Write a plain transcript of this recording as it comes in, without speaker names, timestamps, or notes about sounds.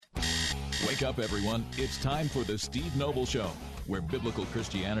Wake up, everyone. It's time for the Steve Noble Show, where biblical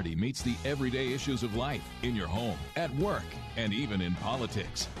Christianity meets the everyday issues of life in your home, at work, and even in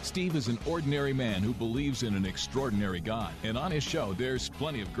politics. Steve is an ordinary man who believes in an extraordinary God, and on his show, there's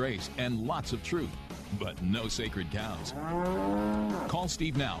plenty of grace and lots of truth, but no sacred cows. Call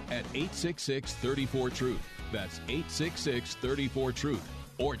Steve now at 866-34-TRUTH. That's 866-34-TRUTH.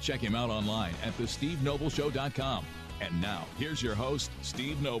 Or check him out online at thestevenobleshow.com. And now, here's your host,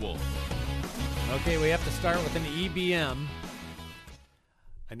 Steve Noble. Okay, we have to start with an EBM.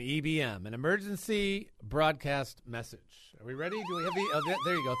 An EBM, an emergency broadcast message. Are we ready? Do we have the... Oh,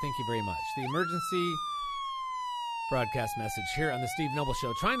 there you go. Thank you very much. The emergency broadcast message here on the Steve Noble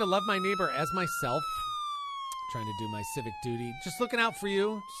Show. Trying to love my neighbor as myself. Trying to do my civic duty. Just looking out for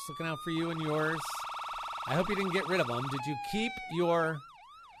you. Just looking out for you and yours. I hope you didn't get rid of them. Did you keep your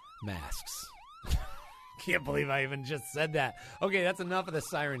masks? Can't believe I even just said that. Okay, that's enough of the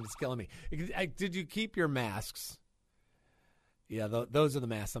siren. It's killing me. Did you keep your masks? Yeah, those are the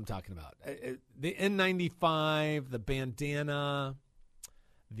masks I'm talking about. The N95, the bandana,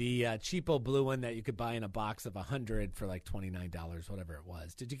 the cheapo blue one that you could buy in a box of 100 for like $29, whatever it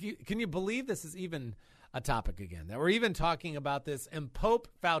was. Can you believe this is even a topic again? That we're even talking about this, and Pope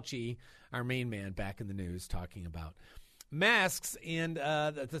Fauci, our main man back in the news, talking about masks and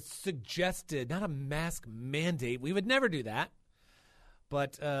the suggested, not a mask mandate. We would never do that.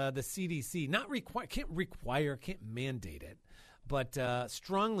 But the CDC can't mandate it, but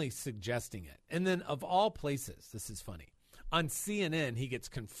strongly suggesting it. And then of all places, this is funny, on CNN, he gets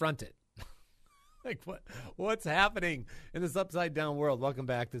confronted. Like, what's happening in this upside down world? Welcome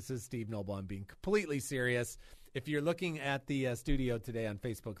back. This is Steve Noble. I'm being completely serious. If you're looking at the studio today on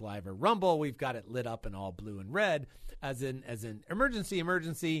Facebook Live or Rumble, we've got it lit up in all blue and red, as in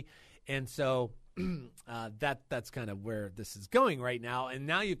emergency. And so that's kind of where this is going right now. And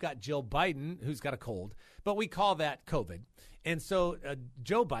now you've got Jill Biden, who's got a cold, but we call that COVID. And so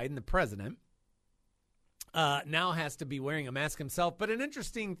Joe Biden, the president, now has to be wearing a mask himself. But an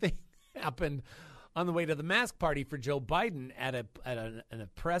interesting thing happened on the way to the mask party for Joe Biden at a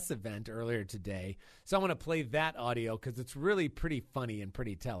press event earlier today. So I want to play that audio because it's really pretty funny and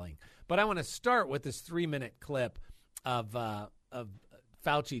pretty telling. But I want to start with this 3-minute clip of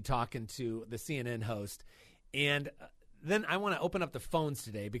Fauci talking to the CNN host. And then I want to open up the phones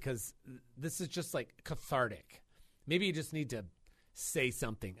today because this is just like cathartic. Maybe you just need to say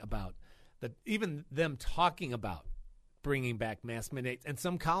something about even them talking about bringing back mask mandates. And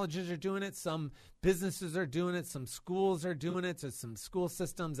some colleges are doing it. Some businesses are doing it. Some schools are doing it. There's some school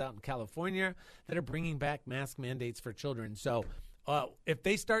systems out in California that are bringing back mask mandates for children. So if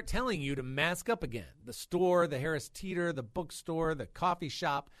they start telling you to mask up again, the store, the Harris Teeter, the bookstore, the coffee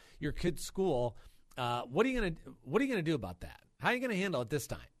shop, your kid's school, what are you gonna do about that? How are you gonna handle it this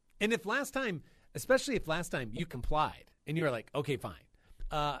time? And especially if last time you complied and you were like, okay, fine,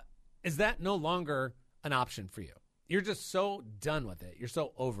 is that no longer an option for you? You're just so done with it. You're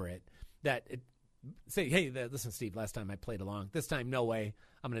so over it that say, hey, listen, Steve, last time I played along. This time, no way.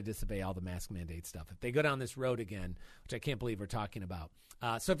 I'm going to disobey all the mask mandate stuff. If they go down this road again, which I can't believe we're talking about.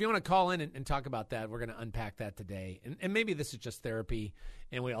 So if you want to call in and talk about that, we're going to unpack that today. And maybe this is just therapy,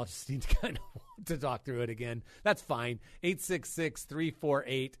 and we all just need to kind of to talk through it again. That's fine.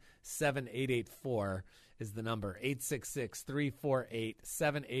 866-348-7884 is the number.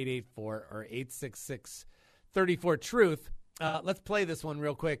 866-348-7884 or 866-34-TRUTH. Let's play this one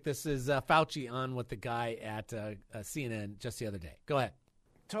real quick. This is Fauci on with the guy at CNN just the other day. Go ahead.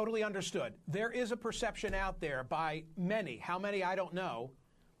 Totally understood. There is a perception out there by many, how many I don't know,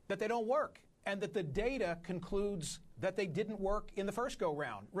 that they don't work and that the data concludes that they didn't work in the first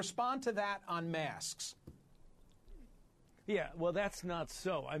go-round. Respond to that on masks. Yeah, well, that's not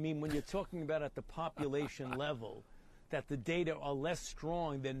so. I mean, when you're talking about at the population level, that the data are less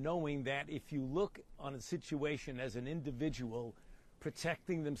strong than knowing that if you look on a situation as an individual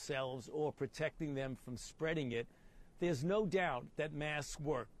protecting themselves or protecting them from spreading it, there's no doubt that masks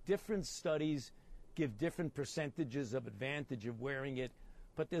work. Different studies give different percentages of advantage of wearing it,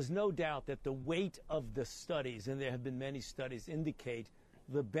 but there's no doubt that the weight of the studies, and there have been many studies, indicate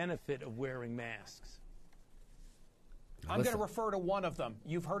the benefit of wearing masks. I'm going to refer to one of them.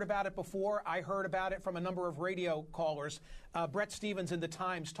 You've heard about it before. I heard about it from a number of radio callers. Brett Stevens in The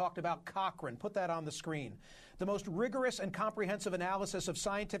Times talked about Cochrane. Put that on the screen. The most rigorous and comprehensive analysis of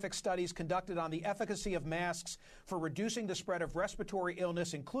scientific studies conducted on the efficacy of masks for reducing the spread of respiratory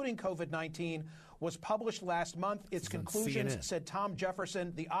illness, including COVID-19, was published last month. Its conclusions, said Tom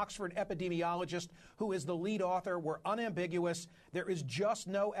Jefferson, the Oxford epidemiologist who is the lead author, were unambiguous. There is just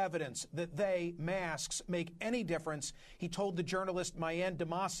no evidence that masks, make any difference, he told the journalist Mayan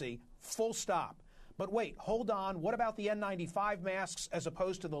Damasi full stop. But wait, hold on. What about the N95 masks as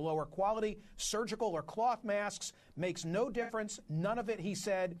opposed to the lower quality surgical or cloth masks? Makes no difference. None of it, he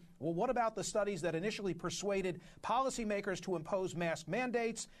said. Well, what about the studies that initially persuaded policymakers to impose mask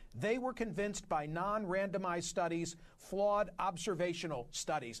mandates? They were convinced by non-randomized studies, flawed observational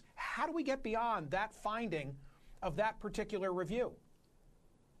studies. How do we get beyond that finding of that particular review?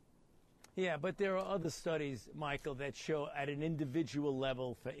 Yeah, but there are other studies, Michael, that show at an individual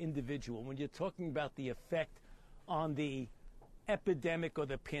level for individual. When you're talking about the effect on the epidemic or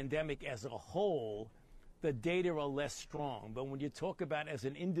the pandemic as a whole, the data are less strong. But when you talk about as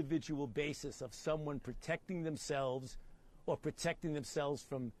an individual basis of someone protecting themselves or protecting themselves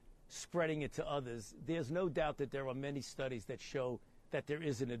from spreading it to others, there's no doubt that there are many studies that show that there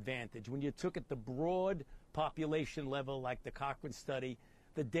is an advantage. When you took at the broad population level, like the Cochrane study,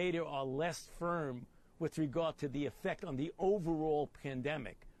 the data are less firm with regard to the effect on the overall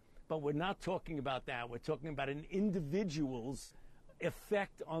pandemic. But we're not talking about that. We're talking about an individual's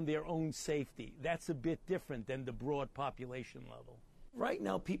effect on their own safety. That's a bit different than the broad population level. Right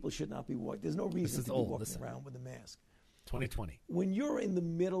now, people should not be walking. There's no reason to be walking around with a mask. 2020. When you're in the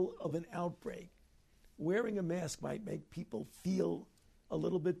middle of an outbreak, wearing a mask might make people feel a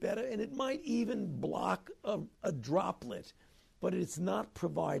little bit better, and it might even block a droplet. But it's not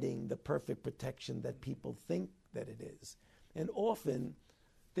providing the perfect protection that people think that it is. And often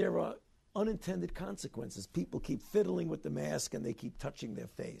there are unintended consequences. People keep fiddling with the mask and they keep touching their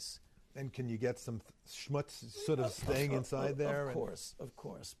face. And can you get some schmutz sort of staying inside there? Of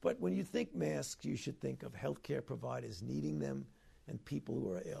course. But when you think masks, you should think of healthcare providers needing them and people who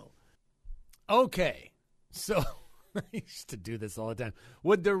are ill. Okay, so I used to do this all the time.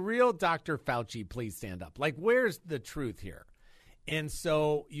 Would the real Dr. Fauci please stand up? Like, where's the truth here? And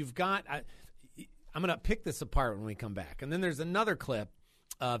so you've got, I'm going to pick this apart when we come back. And then there's another clip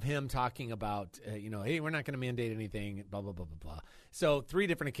of him talking about, hey, we're not going to mandate anything, blah, blah, blah, blah, blah. So 3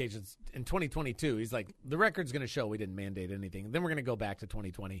 different occasions in 2022, he's like, the record's going to show we didn't mandate anything. And then we're going to go back to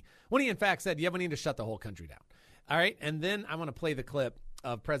 2020 when he in fact said, yeah, we need to shut the whole country down. All right. And then I want to play the clip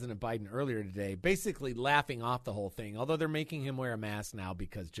of President Biden earlier today, basically laughing off the whole thing, although they're making him wear a mask now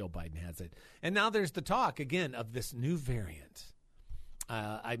because Joe Biden has it. And now there's the talk again of this new variant.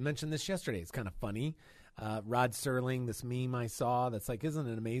 I mentioned this yesterday. It's kind of funny. Rod Serling, this meme I saw that's like, isn't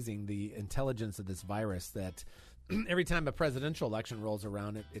it amazing the intelligence of this virus that every time a presidential election rolls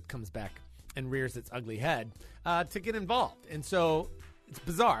around, it comes back and rears its ugly head to get involved. And so it's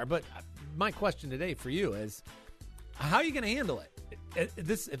bizarre. But my question today for you is, how are you going to handle it?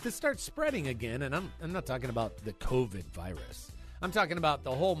 If this starts spreading again, and I'm not talking about the COVID virus. I'm talking about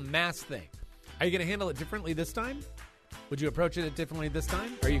the whole mask thing. Are you going to handle it differently this time? Would you approach it differently this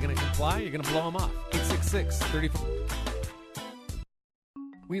time? Are you going to comply? You're going to blow them off. 866-34.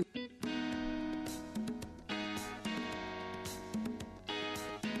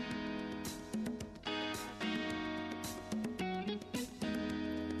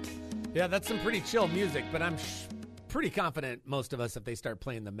 Yeah, that's some pretty chill music, but I'm pretty confident most of us, if they start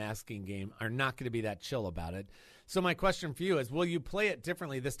playing the masking game, are not going to be that chill about it. So my question for you is, will you play it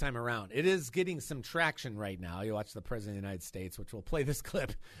differently this time around? It is getting some traction right now. You watch the President of the United States, which we'll play this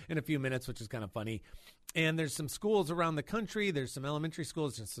clip in a few minutes, which is kind of funny. And there's some schools around the country. There's some elementary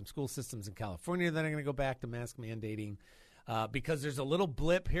schools, there's some school systems in California that are going to go back to mask mandating because there's a little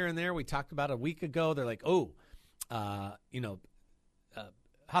blip here and there. We talked about a week ago. They're like,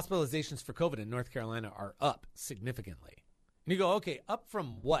 hospitalizations for COVID in North Carolina are up significantly. And you go, okay, up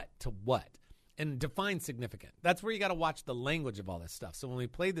from what to what? And define significant. That's where you got to watch the language of all this stuff. So when we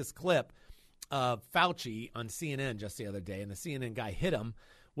played this clip of Fauci on CNN just the other day, and the CNN guy hit him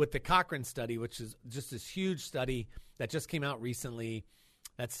with the Cochrane study, which is just this huge study that just came out recently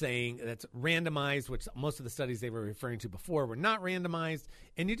that's saying that's randomized, which most of the studies they were referring to before were not randomized.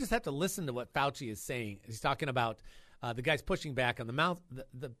 And you just have to listen to what Fauci is saying. He's talking about the guy's pushing back on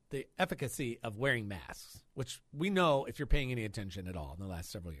the efficacy of wearing masks, which we know, if you're paying any attention at all in the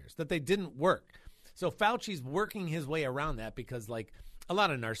last several years, that they didn't work. So Fauci's working his way around that because, like a lot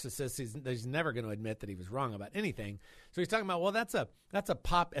of narcissists, he's never going to admit that he was wrong about anything. So he's talking about, well, that's a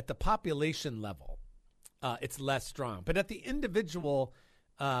pop at the population level. It's less strong, but at the individual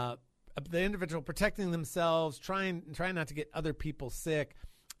protecting themselves, trying not to get other people sick,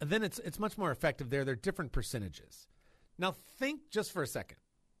 then it's much more effective there. They're different percentages. Now, think just for a second,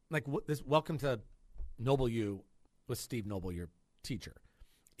 like this. Welcome to Noble U with Steve Noble, your teacher.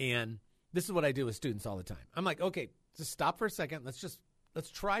 And this is what I do with students all the time. I'm like, okay, just stop for a second.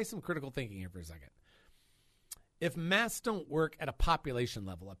 Let's try some critical thinking here for a second. If masks don't work at a population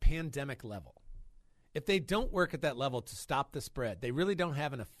level, a pandemic level, if they don't work at that level to stop the spread, they really don't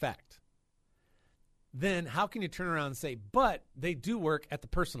have an effect, then how can you turn around and say, but they do work at the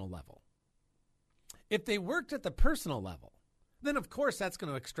personal level? If they worked at the personal level, then of course that's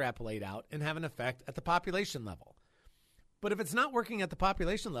going to extrapolate out and have an effect at the population level. But if it's not working at the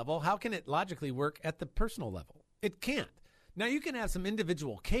population level, how can it logically work at the personal level? It can't. Now, you can have some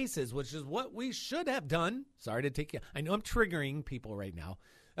individual cases, which is what we should have done. Sorry to take you. I know I'm triggering people right now.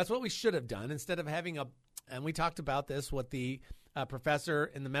 That's what we should have done instead of having and we talked about this with the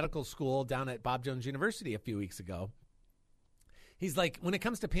professor in the medical school down at Bob Jones University a few weeks ago. He's like, when it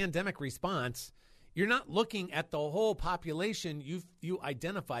comes to pandemic response, you're not looking at the whole population. You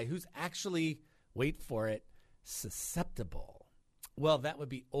identify who's actually, wait for it, susceptible. Well, that would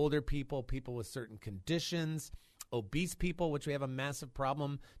be older people, people with certain conditions, obese people, which we have a massive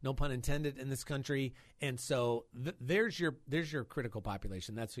problem, no pun intended, in this country. And so there's your critical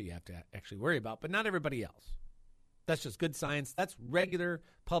population. That's who you have to actually worry about, but not everybody else. That's just good science. That's regular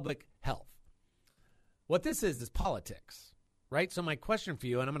public health. What this is politics, right? So my question for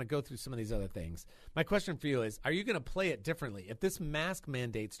you, and I'm going to go through some of these other things. My question for you is, are you going to play it differently? If this mask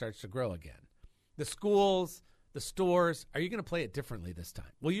mandate starts to grow again, the schools, the stores, are you going to play it differently this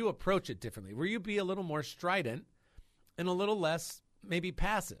time? Will you approach it differently? Will you be a little more strident and a little less maybe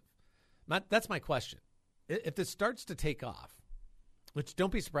passive? That's my question. If this starts to take off, which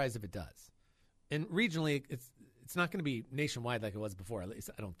don't be surprised if it does, and regionally it's not going to be nationwide like it was before, at least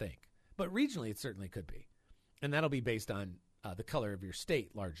I don't think. But regionally it certainly could be. And that'll be based on the color of your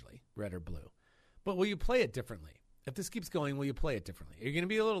state largely, red or blue. But will you play it differently? If this keeps going, will you play it differently? Are you going to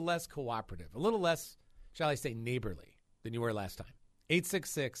be a little less cooperative, a little less, shall I say, neighborly than you were last time?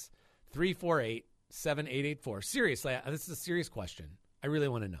 866-348-7884. Seriously, this is a serious question. I really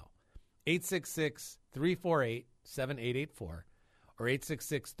want to know. 866-348-7884 or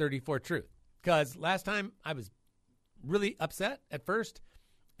 866-34-TRUTH. Because last time I was really upset at first,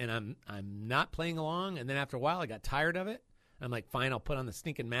 and I'm not playing along, and then after a while I got tired of it. I'm like, fine, I'll put on the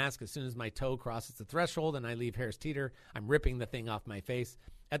stinking mask as soon as my toe crosses the threshold and I leave Harris Teeter. I'm ripping the thing off my face.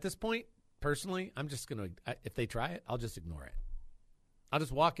 At this point, personally, I'm just going to, if they try it, I'll just ignore it. I'll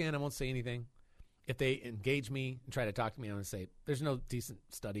just walk in. I won't say anything. If they engage me and try to talk to me, I'm going to say, there's no decent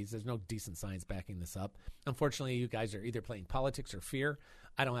studies. There's no decent science backing this up. Unfortunately, you guys are either playing politics or fear.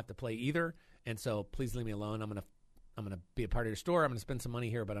 I don't have to play either. And so please leave me alone. I'm going to be a part of your store. I'm going to spend some money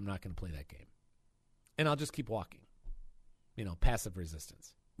here, but I'm not going to play that game. And I'll just keep walking. Passive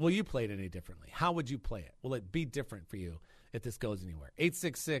resistance. Will you play it any differently? How would you play it? Will it be different for you if this goes anywhere?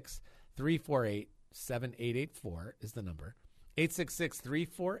 866-348-7884 is the number.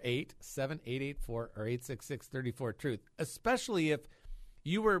 866-348-7884 or 866-34-TRUTH. Especially if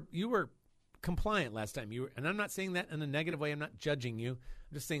you were compliant last time. And I'm not saying that in a negative way. I'm not judging you.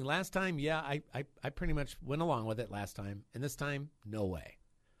 I'm just saying last time, yeah, I pretty much went along with it last time. And this time, no way.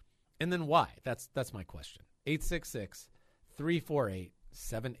 And then why? That's my question.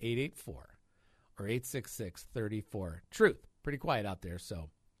 866-348-7884 or 866-34-TRUTH. Pretty quiet out there, so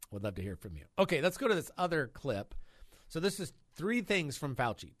would love to hear from you. Okay, let's go to this other clip. So this is 3 things from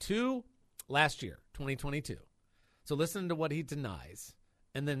Fauci. 2 last year, 2022. So listen to what he denies,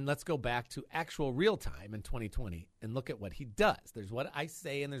 and then let's go back to actual real time in 2020 and look at what he does. There's what I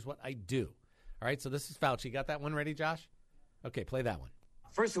say and there's what I do. All right, so this is Fauci. Got that one ready, Josh? Okay, play that one.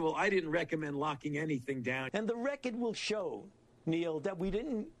 First of all, I didn't recommend locking anything down. And the record will show, Neil, that we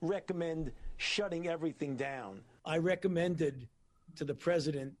didn't recommend shutting everything down. I recommended to the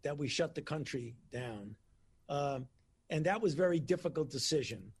president that we shut the country down. And that was a very difficult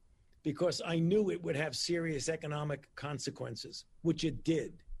decision because I knew it would have serious economic consequences, which it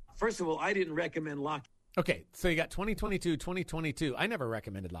did. First of all, I didn't recommend locking. Okay, so you got 2022, 2022. I never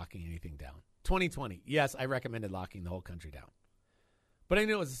recommended locking anything down. 2020, yes, I recommended locking the whole country down. But I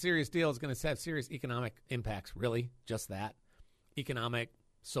knew it was a serious deal. It was going to have serious economic impacts, really, just that. Economic,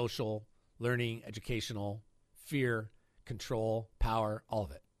 social, learning, educational, fear, control, power, all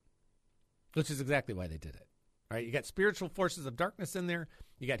of it, which is exactly why they did it. All right, you got spiritual forces of darkness in there,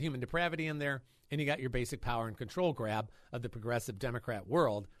 you got human depravity in there, and you got your basic power and control grab of the progressive Democrat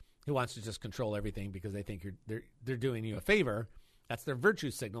world who wants to just control everything because they think they're doing you a favor. That's their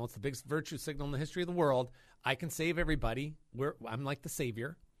virtue signal. It's the biggest virtue signal in the history of the world. I can save everybody. I'm like the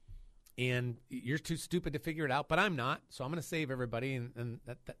savior, and you're too stupid to figure it out, but I'm not, so I'm going to save everybody, and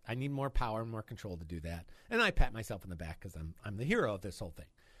I need more power and more control to do that. And I pat myself in the back because I'm the hero of this whole thing.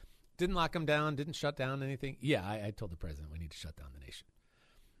 Didn't lock them down, didn't shut down anything. Yeah, I told the president we need to shut down the nation.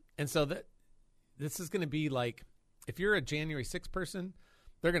 And so this is going to be like, if you're a January 6th person,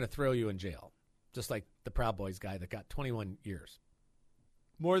 they're going to throw you in jail, just like the Proud Boys guy that got 21 years.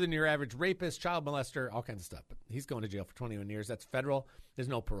 more than your average rapist, child molester, all kinds of stuff. But he's going to jail for 21 years. That's federal. There's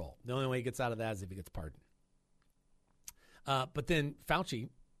no parole. The only way he gets out of that is if he gets pardoned. But then Fauci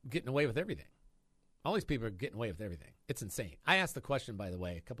getting away with everything. All these people are getting away with everything. It's insane. I asked the question, by the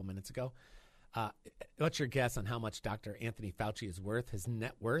way, a couple minutes ago. What's your guess on how much Dr. Anthony Fauci is worth, his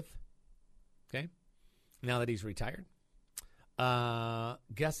net worth? Okay. Now that he's retired.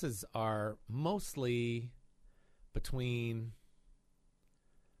 Guesses are mostly between,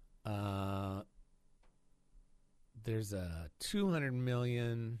 there's a 200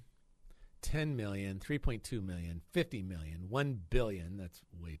 million, 10 million, 3.2 million, 50 million, 1 billion. That's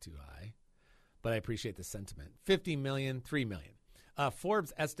way too high, but I appreciate the sentiment. 50 million, 3 million.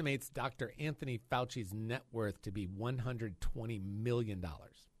 Forbes estimates Dr. Anthony Fauci's net worth to be $120 million.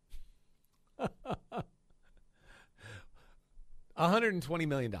 $120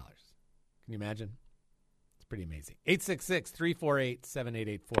 million. Can you imagine? It's pretty amazing.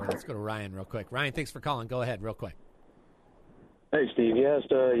 866-348-7884. Let's go to Ryan real quick. Ryan, thanks for calling. Go ahead real quick. Hey, Steve, you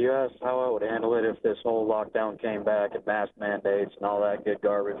asked how I would handle it if this whole lockdown came back and mask mandates and all that good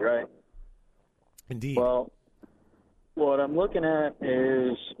garbage, right? Indeed. Well, what I'm looking at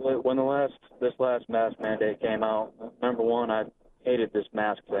is when this last mask mandate came out, number one, I hated this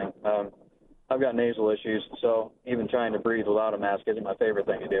mask thing. I've got nasal issues, so even trying to breathe without a mask isn't my favorite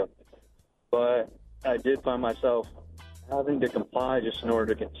thing to do. But I did find myself having to comply just in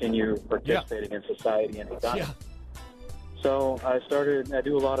order to continue participating in society and economy. Yeah. So I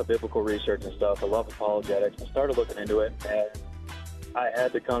do a lot of biblical research and stuff. I love apologetics. I started looking into it, and I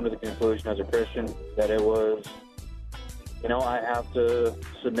had to come to the conclusion as a Christian that it was, I have to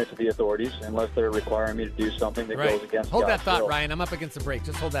submit to the authorities unless they're requiring me to do something that goes against Hold God's that thought, will. Ryan. I'm up against the break.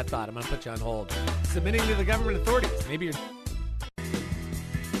 Just hold that thought. I'm going to put you on hold. Submitting to the government authorities. Maybe you're...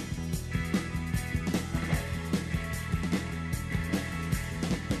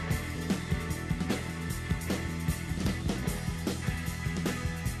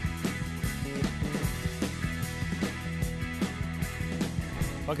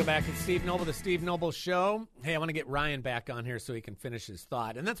 Welcome back. It's Steve Noble, the Steve Noble Show. Hey, I want to get Ryan back on here so he can finish his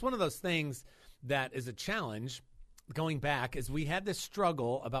thought. And that's one of those things that is a challenge going back, is we had this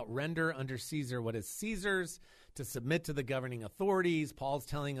struggle about render under Caesar what is Caesar's, to submit to the governing authorities. Paul's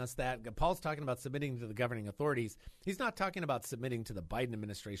telling us that. Paul's talking about submitting to the governing authorities. He's not talking about submitting to the Biden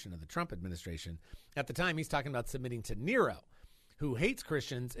administration or the Trump administration. At the time, he's talking about submitting to Nero, who hates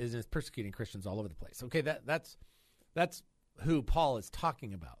Christians and is persecuting Christians all over the place. Okay, that's who Paul is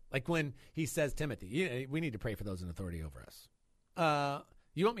talking about. Like when he says, Timothy, we need to pray for those in authority over us.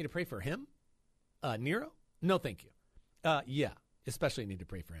 You want me to pray for him? Nero? No, thank you. Yeah, especially need to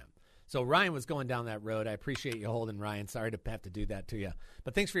pray for him. So Ryan was going down that road. I appreciate you holding, Ryan. Sorry to have to do that to you.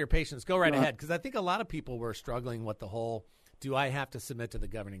 But thanks for your patience. Go right ahead, because I think a lot of people were struggling with the whole, do I have to submit to the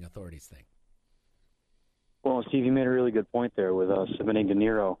governing authorities thing? Well, Steve, you made a really good point there with submitting to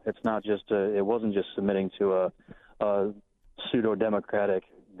Nero. It's not just it wasn't just submitting to a pseudo-democratic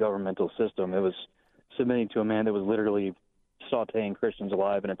governmental system. It was submitting to a man that was literally sautéing Christians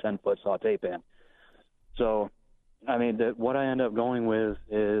alive in a 10-foot sauté pan. So, I mean, what I end up going with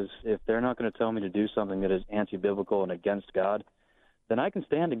is if they're not going to tell me to do something that is anti-biblical and against God, then I can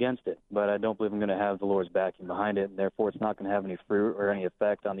stand against it, but I don't believe I'm going to have the Lord's backing behind it, and therefore it's not going to have any fruit or any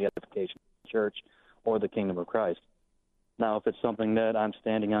effect on the edification of the church or the kingdom of Christ. Now, if it's something that I'm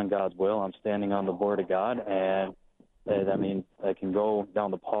standing on God's will, I'm standing on the word of God, and I can go down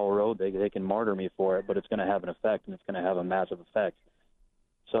the Paul road. They can martyr me for it, but it's going to have an effect, and it's going to have a massive effect.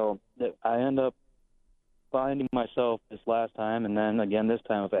 So I end up finding myself this last time, and then again this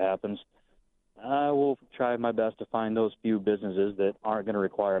time if it happens, I will try my best to find those few businesses that aren't going to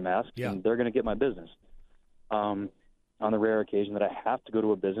require masks, and they're going to get my business. On the rare occasion that I have to go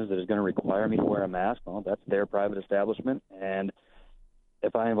to a business that is going to require me to wear a mask, well, that's their private establishment, and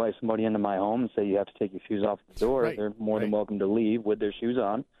if I invite somebody into my home and say you have to take your shoes off at the door, they're more than welcome to leave with their shoes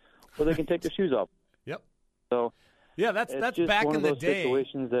on, or they can take their shoes off. Yep. So that's just back one in of the those day.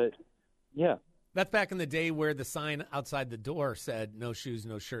 Situations that, That's back in the day where the sign outside the door said no shoes,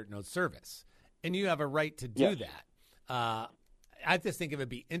 no shirt, no service, and you have a right to do that. I just think it would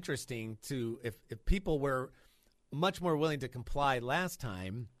be interesting to if people were much more willing to comply last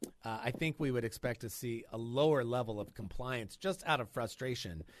time, I think we would expect to see a lower level of compliance just out of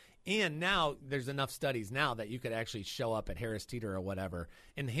frustration. And now there's enough studies now that you could actually show up at Harris Teeter or whatever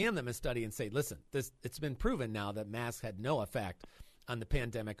and hand them a study and say, listen, it's been proven now that masks had no effect on the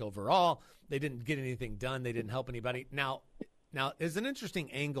pandemic overall. They didn't get anything done. They didn't help anybody. Now there's an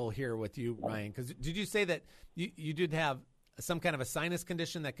interesting angle here with you, Ryan, because did you say that you did have some kind of a sinus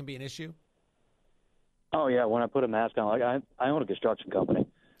condition that can be an issue? Oh, yeah. When I put a mask on, like I own a construction company.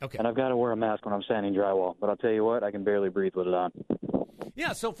 Okay. And I've got to wear a mask when I'm sanding drywall. But I'll tell you what, I can barely breathe with it on.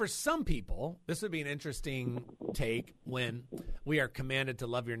 Yeah, so for some people, this would be an interesting take when we are commanded to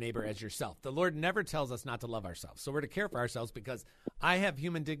love your neighbor as yourself. The Lord never tells us not to love ourselves. So we're to care for ourselves because I have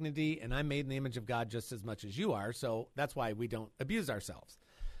human dignity and I'm made in the image of God just as much as you are. So that's why we don't abuse ourselves.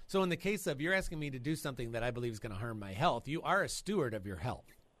 So in the case of you're asking me to do something that I believe is going to harm my health, you are a steward of your health.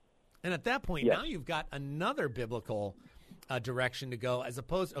 And at that point, now you've got another biblical direction to go, as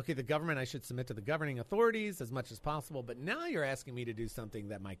opposed, okay, the government, I should submit to the governing authorities as much as possible, but now you're asking me to do something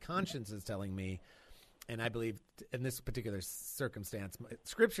that my conscience is telling me, and I believe in this particular circumstance,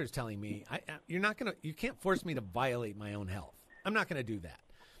 Scripture is telling me, you can't force me to violate my own health. I'm not going to do that.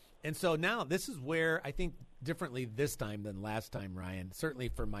 And so now this is where I think differently this time than last time, Ryan, certainly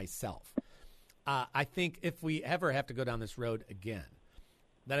for myself. I think if we ever have to go down this road again,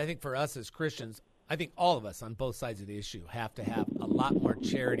 that I think for us as Christians, I think all of us on both sides of the issue have to have a lot more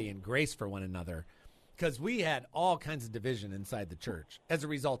charity and grace for one another, because we had all kinds of division inside the church as a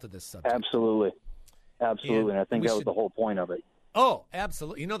result of this subject. Absolutely. And I think that was the whole point of it. Oh,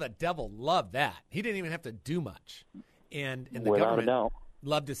 absolutely. You know, the devil loved that. He didn't even have to do much. And the Without government a doubt.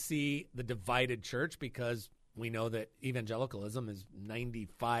 loved to see the divided church, because we know that evangelicalism is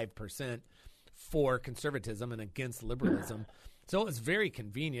 95% for conservatism and against liberalism. So it's very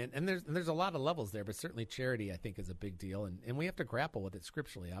convenient, and there's a lot of levels there, but certainly charity, I think, is a big deal, and we have to grapple with it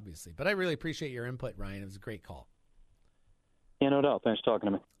scripturally, obviously. But I really appreciate your input, Ryan. It was a great call. Yeah, no doubt. Thanks for talking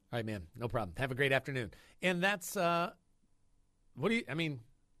to me. All right, man. No problem. Have a great afternoon. And that's, you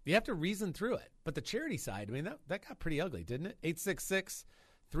have to reason through it. But the charity side, that got pretty ugly, didn't it?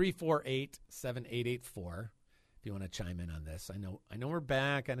 866-348-7884. If you want to chime in on this. I know we're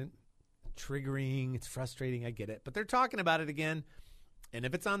back. Triggering, it's frustrating, I get it, but they're talking about it again, and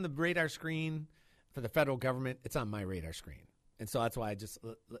if it's on the radar screen for the federal government, it's on my radar screen, and so that's why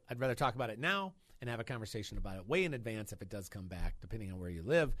I'd rather talk about it now and have a conversation about it way in advance if it does come back, depending on where you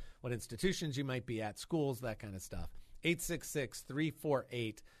live, what institutions you might be at, schools, that kind of stuff.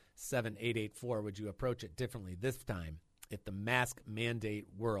 866-348-7884. Would you approach it differently this time if the mask mandate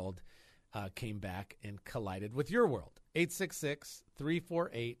world came back and collided with your world?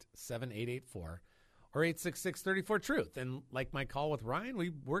 866-348-7884 or 866-34-TRUTH. And like my call with Ryan,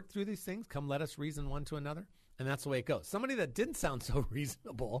 we work through these things. Come let us reason one to another. And that's the way it goes. Somebody that didn't sound so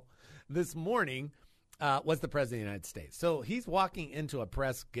reasonable this morning was the President of the United States. So he's walking into a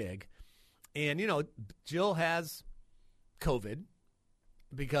press gig. And, Jill has COVID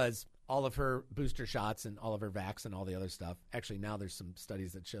because all of her booster shots and all of her vax and all the other stuff. Actually, now there's some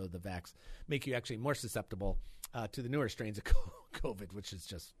studies that show the vax make you actually more susceptible to the newer strains of COVID, which is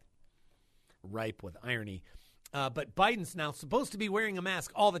just ripe with irony. But Biden's now supposed to be wearing a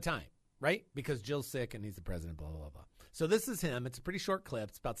mask all the time, right? Because Jill's sick and he's the president, blah, blah, blah. So this is him. It's a pretty short clip.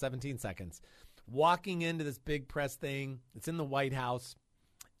 It's about 17 seconds. Walking into this big press thing. It's in the White House.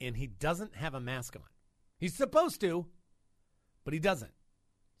 And he doesn't have a mask on. He's supposed to, but he doesn't.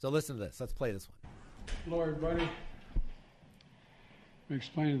 So listen to this. Let's play this one. Hello, everybody. I'm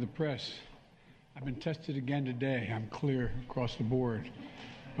explaining to the press. I've been tested again today. I'm clear across the board.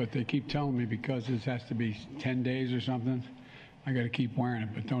 But they keep telling me because this has to be 10 days or something, I got to keep wearing it.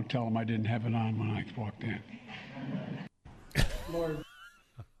 But don't tell them I didn't have it on when I walked in. Lord.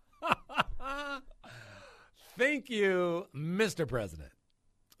 Thank you, Mr. President.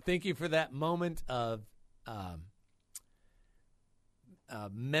 Thank you for that moment of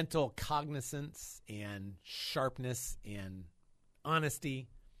mental cognizance and sharpness and honesty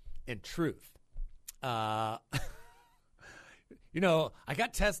and truth. I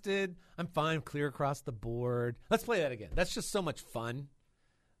got tested. I'm fine, clear across the board. Let's play that again. That's just so much fun.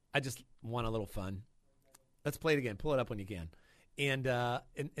 I just want a little fun. Let's play it again. Pull it up when you can. And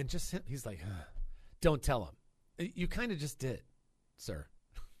just he's like, don't tell him. You kind of just did, sir.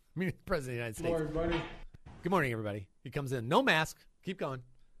 I mean, President of the United States. Hello, everybody. Good morning, everybody. He comes in. No mask. Keep going.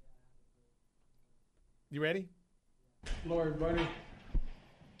 You ready? Hello, everybody.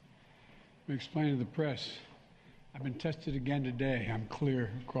 I'm explaining to the press. I've been tested again today. I'm clear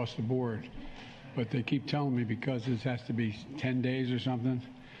across the board. But they keep telling me because this has to be 10 days or something,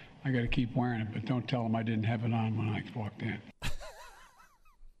 I got to keep wearing it. But don't tell them I didn't have it on when I walked in.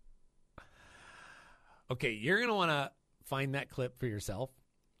 Okay, you're going to want to find that clip for yourself.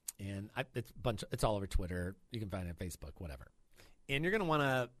 And it's all over Twitter. You can find it on Facebook, whatever. And you're going to want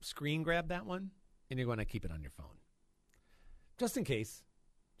to screen grab that one, and you're going to keep it on your phone. Just in case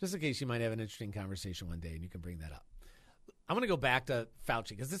you might have an interesting conversation one day, and you can bring that up. I'm going to go back to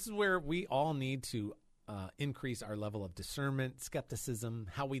Fauci, because this is where we all need to increase our level of discernment, skepticism,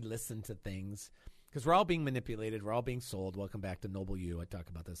 how we listen to things. because we're all being manipulated. We're all being sold. Welcome back to Noble U. I talk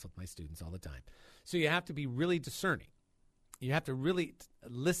about this with my students all the time. So you have to be really discerning. You have to really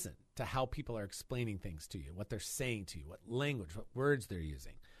listen to how people are explaining things to you, what they're saying to you, what language, what words they're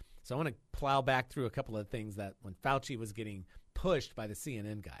using. So I want to plow back through a couple of things that when Fauci was getting pushed by the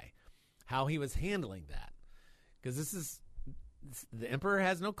CNN guy, how he was handling that. Because the emperor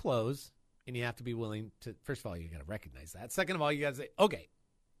has no clothes, and you have to be willing to, first of all, you got to recognize that. Second of all, you got to say, okay,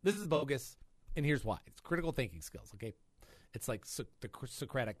 this is bogus, and here's why. It's critical thinking skills, okay? It's like the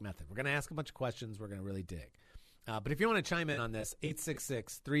Socratic method. We're going to ask a bunch of questions. We're going to really dig. But if you want to chime in on this,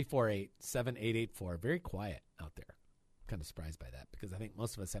 866-348-7884. Very quiet out there. Kind of surprised by that because I think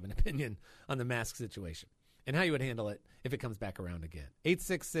most of us have an opinion on the mask situation and how you would handle it if it comes back around again.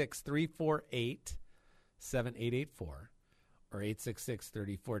 866-348-7884 or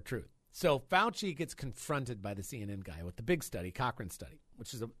 866-34-TRUTH. So Fauci gets confronted by the CNN guy with the big study, Cochrane study,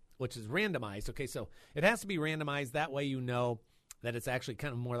 which is randomized. Okay, so it has to be randomized. That way you know that it's actually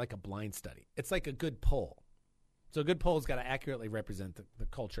kind of more like a blind study. It's like a good poll. So a good poll's got to accurately represent the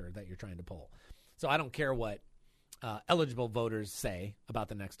culture that you're trying to poll. So I don't care what eligible voters say about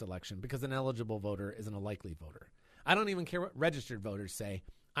the next election because an eligible voter isn't a likely voter. I don't even care what registered voters say.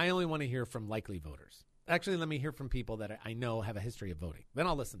 I only want to hear from likely voters. Actually, let me hear from people that I know have a history of voting. Then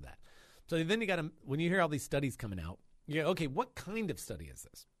I'll listen to that. So then you got to, when you hear all these studies coming out, you go, okay, what kind of study is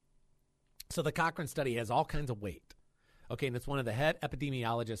this? So the Cochrane study has all kinds of weight. Okay, and it's one of the head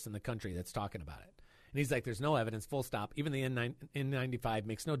epidemiologists in the country that's talking about it. And he's like, there's no evidence, full stop. Even the N95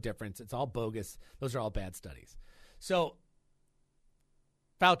 makes no difference. It's all bogus. Those are all bad studies. So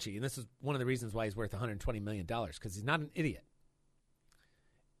Fauci, and this is one of the reasons why he's worth $120 million, because he's not an idiot,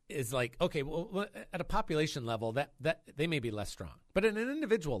 is like, okay, well, at a population level, that they may be less strong. But at an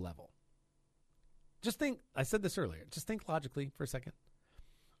individual level, just think, I said this earlier, just think logically for a second.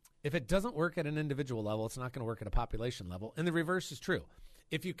 If it doesn't work at an individual level, it's not going to work at a population level. And the reverse is true.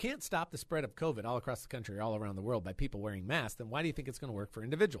 If you can't stop the spread of COVID all across the country or all around the world by people wearing masks, then why do you think it's going to work for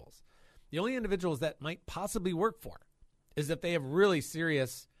individuals? The only individuals that might possibly work for is if they have really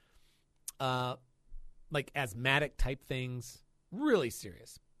serious, like asthmatic type things, really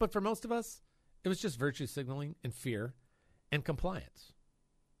serious. But for most of us, it was just virtue signaling and fear and compliance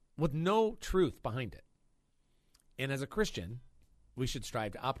with no truth behind it. And as a Christian, we should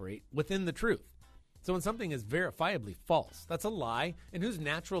strive to operate within the truth. So when something is verifiably false, that's a lie, and whose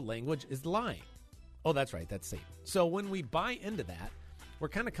natural language is lying? Oh, that's right, that's Satan. So when we buy into that, we're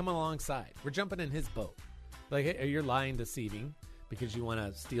kind of coming alongside. We're jumping in his boat. Like, hey, you're lying, deceiving, because you want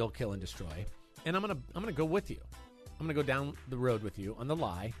to steal, kill, and destroy. And I'm gonna go with you. I'm gonna go down the road with you on the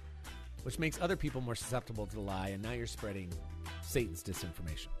lie, which makes other people more susceptible to the lie, and now you're spreading Satan's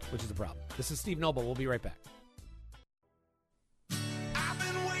disinformation, which is a problem. This is Steve Noble. We'll be right back. I've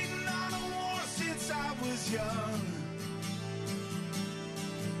been waiting on a war since I was young.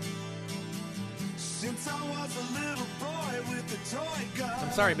 Since I was a little boy with a toy gun.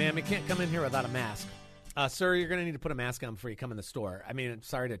 I'm sorry, ma'am. You can't come in here without a mask. Sir, you're going to need to put a mask on before you come in the store. I mean, I'm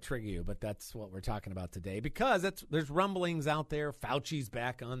sorry to trigger you, but that's what we're talking about today because there's rumblings out there. Fauci's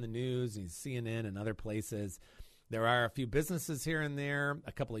back on the news. He's CNN and other places. There are a few businesses here and there,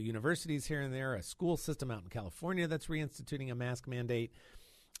 a couple of universities here and there, a school system out in California that's reinstituting a mask mandate.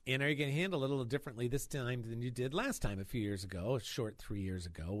 And are you going to handle it a little differently this time than you did last time a few years ago, a short 3 years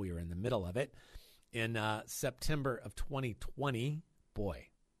ago? We were in the middle of it. In September of 2020, boy,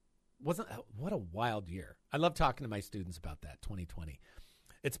 what a wild year. I love talking to my students about that, 2020.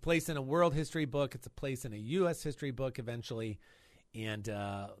 It's a place in a world history book. It's a place in a U.S. history book eventually. And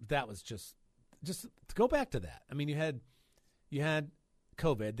that was just to go back to that. I mean, you had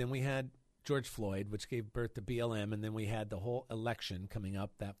COVID, then we had George Floyd, which gave birth to BLM, and then we had the whole election coming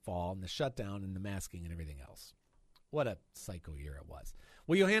up that fall and the shutdown and the masking and everything else. What a psycho year it was.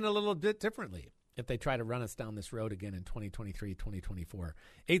 Well, you'll handle it a little bit differently if they try to run us down this road again in 2023, 2024.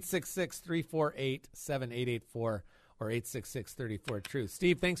 866-348-7884 or 866-34-TRUTH.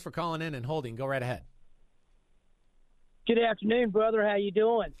 Steve, thanks for calling in and holding. Go right ahead. Good afternoon, brother. How you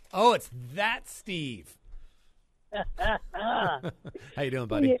doing? Oh, it's that Steve. How you doing,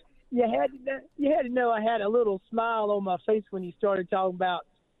 buddy? You had to know I had a little smile on my face when you started talking about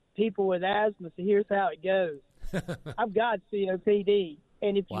people with asthma, so here's how it goes. I've got COPD.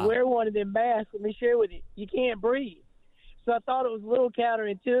 And if you wear one of them masks, let me share with you, you can't breathe. So I thought it was a little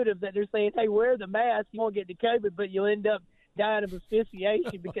counterintuitive that they're saying, hey, wear the mask, you won't get the COVID, but you'll end up dying of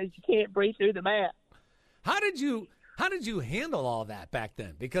asphyxiation because you can't breathe through the mask. How did you handle all that back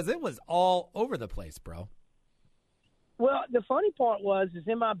then? Because it was all over the place, bro. Well, the funny part is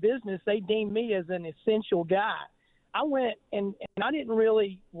in my business, they deemed me as an essential guy. I went and I didn't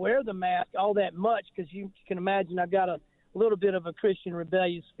really wear the mask all that much because you can imagine I've got a little bit of a Christian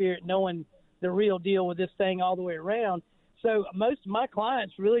rebellious spirit, knowing the real deal with this thing all the way around. So most of my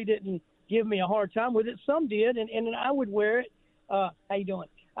clients really didn't give me a hard time with it. Some did, and I would wear it. How you doing?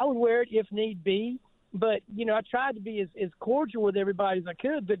 I would wear it if need be. But, you know, I tried to be as cordial with everybody as I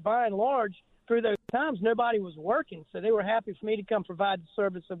could. But by and large, through those times, nobody was working. So they were happy for me to come provide the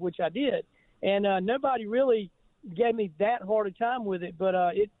service of which I did. And nobody really gave me that hard a time with it. But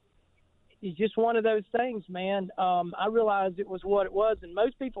it's just one of those things, man. I realized it was what it was. And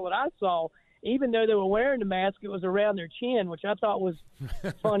most people that I saw, even though they were wearing the mask, it was around their chin, which I thought was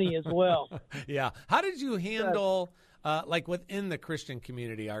funny as well. Yeah. How did you handle, like within the Christian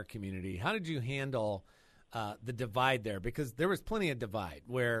community, our community, how did you handle the divide there? Because there was plenty of divide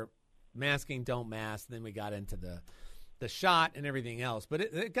where masking, don't mask, then we got into the shot and everything else. But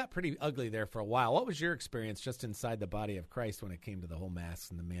it got pretty ugly there for a while. What was your experience just inside the body of Christ when it came to the whole masks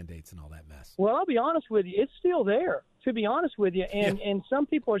and the mandates and all that mess? Well, I'll be honest with you. It's still there, to be honest with you. And some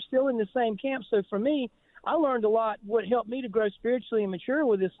people are still in the same camp. So for me, I learned a lot. What helped me to grow spiritually and mature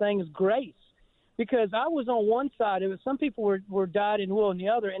with this thing is grace. Because I was on one side of it. Some people were dyed-in-the-wool on the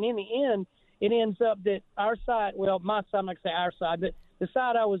other. And in the end, it ends up that our side, well, my side, I'm not going to say our side, but the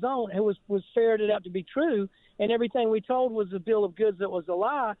side I was on was ferreted out to be true. And everything we told was a bill of goods that was a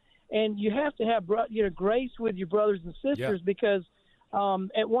lie. And you have to have grace with your brothers and sisters because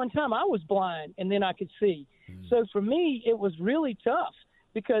at one time I was blind and then I could see. So for me, it was really tough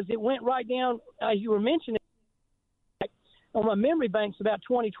because it went right down, as you were mentioning, on my memory banks about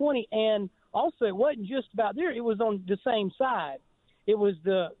 2020. And also it wasn't just about there. It was on the same side. It was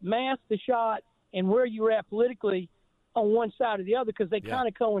the mask, the shot, and where you were at politically on one side or the other because they kind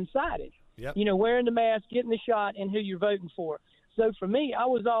of coincided. Yep. You know, wearing the mask, getting the shot, and who you're voting for. So for me, I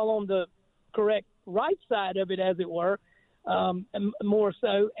was all on the correct right side of it, as it were, more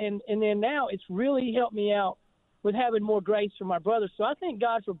so. And then now it's really helped me out with having more grace for my brothers. So I thank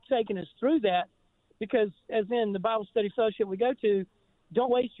God for taking us through that because, as in the Bible study fellowship we go to,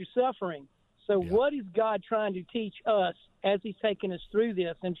 don't waste your suffering. So what is God trying to teach us as he's taking us through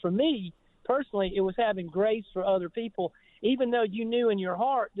this? And for me, personally, it was having grace for other people, even though you knew in your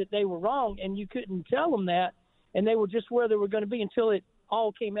heart that they were wrong and you couldn't tell them that, and they were just where they were going to be until it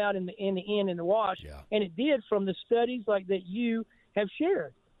all came out in the end in the wash. Yeah. And it did from the studies like that you have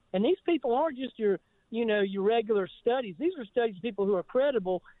shared. And these people aren't just your regular studies. These are studies of people who are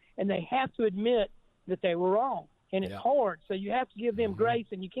credible, and they have to admit that they were wrong. And it's hard. So you have to give them grace,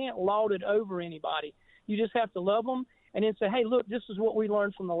 and you can't laud it over anybody. You just have to love them and then say, hey, look, this is what we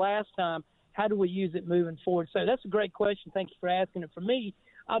learned from the last time. How do we use it moving forward? So that's a great question. Thank you for asking it. For me,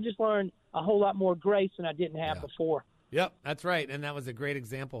 I've just learned a whole lot more grace than I didn't have before. Yep, that's right. And that was a great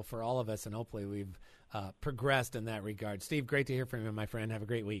example for all of us, and hopefully we've progressed in that regard. Steve, great to hear from you, my friend. Have a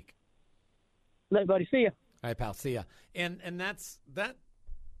great week. Later, buddy. See ya. All right, pal. See ya. And that's a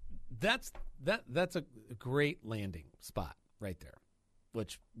great landing spot right there,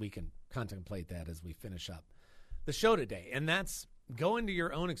 which we can contemplate that as we finish up the show today. And that's go into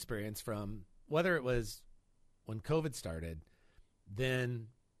your own experience from whether it was when COVID started, then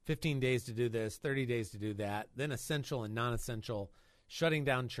 15 days to do this, 30 days to do that, then essential and non-essential, shutting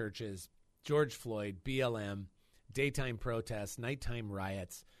down churches, George Floyd, BLM, daytime protests, nighttime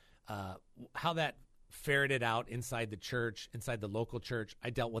riots, how that ferreted out inside the church, inside the local church. I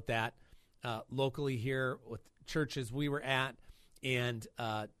dealt with that locally here with churches we were at, and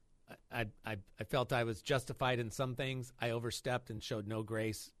I felt I was justified in some things. I overstepped and showed no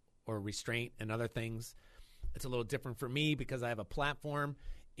grace or restraint in other things. It's a little different for me because I have a platform,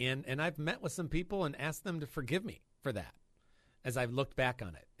 and I've met with some people and asked them to forgive me for that as I've looked back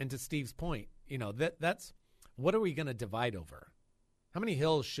on it. And to Steve's point, that's what are we going to divide over? How many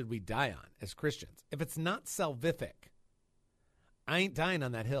hills should we die on as Christians? If it's not salvific, I ain't dying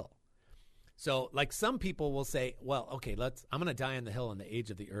on that hill. So like some people will say, well, okay, I'm going to die on the hill on the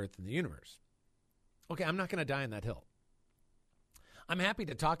age of the earth and the universe. Okay, I'm not going to die on that hill. I'm happy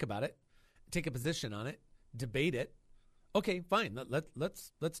to talk about it, take a position on it, debate it. Okay, fine.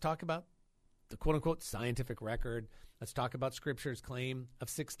 Let's talk about the quote-unquote scientific record. Let's talk about Scripture's claim of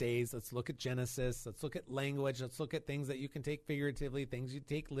 6 days. Let's look at Genesis. Let's look at language. Let's look at things that you can take figuratively, things you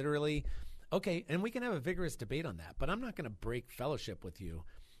take literally. Okay, and we can have a vigorous debate on that, but I'm not going to break fellowship with you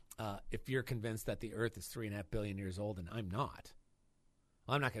if you're convinced that the earth is 3.5 billion years old and I'm not.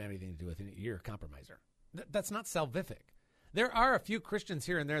 Well, I'm not going to have anything to do with it. You're a compromiser. That's not salvific. There are a few Christians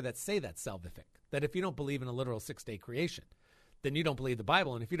here and there that say that's salvific, that if you don't believe in a literal 6-day creation, then you don't believe the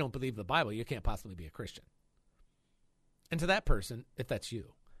Bible. And if you don't believe the Bible, you can't possibly be a Christian. And to that person, if that's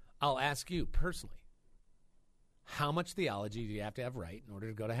you, I'll ask you personally, How much theology do you have to have right in order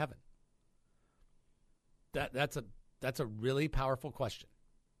to go to heaven? That's a really powerful question.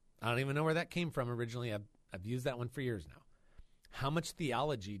 I don't even know where that came from originally. I've used that one for years now. How much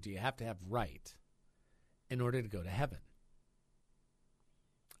theology do you have to have right in order to go to heaven?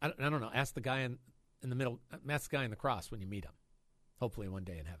 I don't know. Ask the guy in the middle. Ask the guy in the cross when you meet him. Hopefully one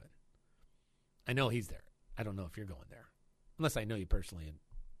day in heaven. I know he's there. I don't know if you're going there. Unless I know you personally, and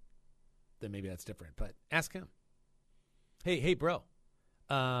then maybe that's different. But ask him. Hey, bro.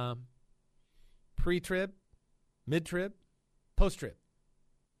 Pre-trib, mid-trib, post-trib.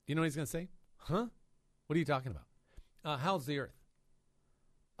 You know what he's going to say? Huh? What are you talking about? How's the earth?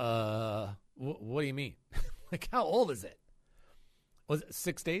 What do you mean? Like, how old is it? Was it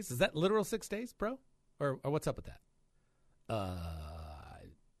 6 days? Is that literal 6 days, bro? Or what's up with that?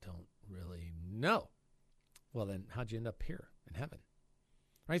 I don't really know. Well, then how'd you end up here in heaven?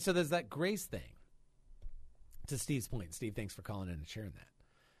 Right? So there's that grace thing. To Steve's point. Steve, thanks for calling in and sharing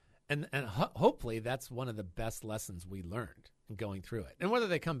that. And hopefully that's one of the best lessons we learned in going through it. And whether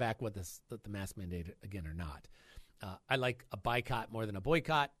they come back with the mask mandate again or not. I like a boycott more than a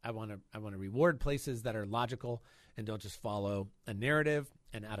boycott. I want to reward places that are logical and don't just follow a narrative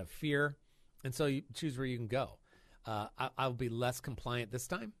and out of fear. And so you choose where you can go. I'll be less compliant this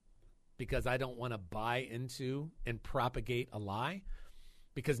time because I don't want to buy into and propagate a lie,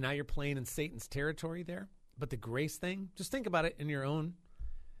 because now you're playing in Satan's territory there. But the grace thing, just think about it in your own.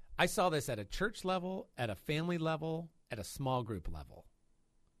 I saw this at a church level, at a family level, at a small group level.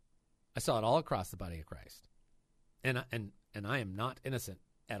 I saw it all across the body of Christ. And I am not innocent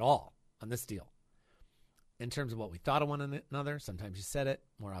at all on this deal. In terms of what we thought of one another, sometimes you said it.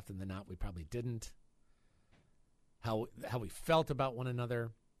 More often than not, we probably didn't. How we felt about one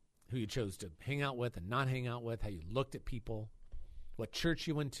another, who you chose to hang out with and not hang out with, how you looked at people, what church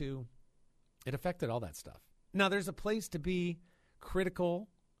you went to. It affected all that stuff. Now, there's a place to be critical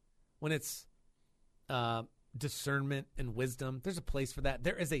when it's discernment and wisdom. There's a place for that.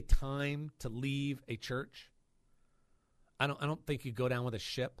 There is a time to leave a church. I don't think you go down with a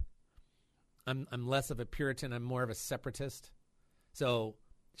ship. I'm less of a Puritan. I'm more of a separatist. So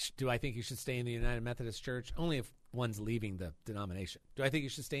do I think you should stay in the United Methodist Church? Only if one's leaving the denomination. Do I think you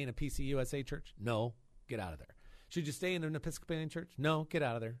should stay in a PCUSA church? No, get out of there. Should you stay in an Episcopalian church? No, get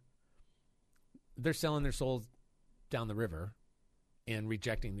out of there. They're selling their souls down the river and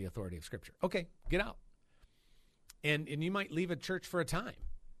rejecting the authority of Scripture. Okay, get out. And you might leave a church for a time.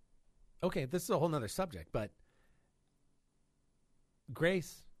 Okay, this is a whole nother subject, but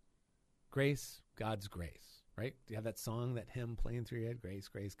grace, God's grace, right? Do you have that song, that hymn playing through your head?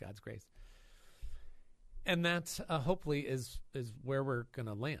 Grace, God's grace. And that hopefully is where we're going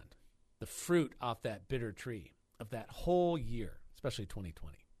to land. The fruit off that bitter tree of that whole year, especially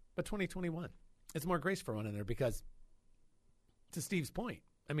 2020. But 2021, it's more grace for one another because, to Steve's point,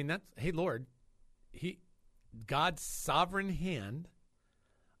 I mean, that's, hey, Lord, God's sovereign hand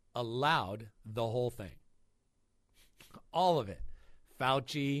allowed the whole thing. All of it.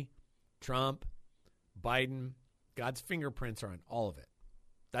 Fauci, Trump, Biden, God's fingerprints are on all of it.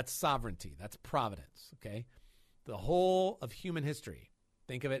 That's sovereignty. That's providence, okay? The whole of human history,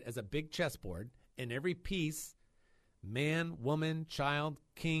 think of it as a big chessboard, and every piece, man, woman, child,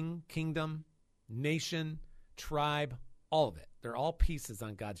 king, kingdom, nation, tribe, all of it. They're all pieces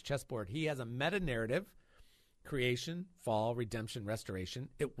on God's chessboard. He has a meta-narrative, creation, fall, redemption, restoration.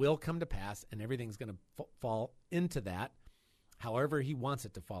 It will come to pass, and everything's going to fall into that, however he wants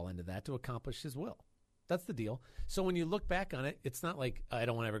it to fall into that to accomplish his will. That's the deal. So when you look back on it, it's not like, I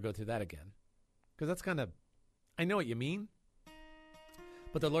don't want to ever go through that again. Because that's kind of, I know what you mean.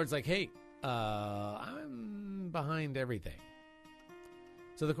 But the Lord's like, hey, I'm behind everything.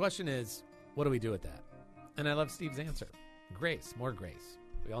 So the question is, what do we do with that? And I love Steve's answer. Grace, more grace.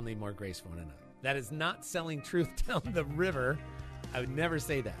 We all need more grace for one another. That is not selling truth down the river. I would never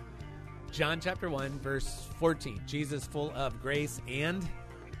say that. John chapter 1, verse 14. Jesus full of grace and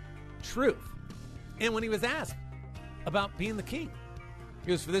truth. And when he was asked about being the king, he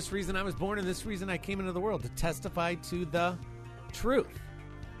goes, for this reason I was born, and this reason I came into the world, to testify to the truth.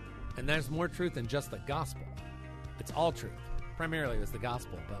 And there's more truth than just the gospel. It's all truth. Primarily it was the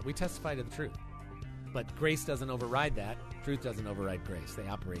gospel, but we testify to the truth. But grace doesn't override that. Truth doesn't override grace. They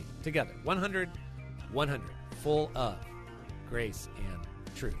operate together. 100, full of grace and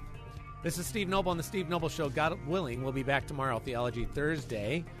truth. This is Steve Noble on The Steve Noble Show. God willing, we'll be back tomorrow, Theology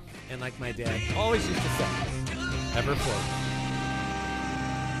Thursday. And like my dad always used to say, ever forward.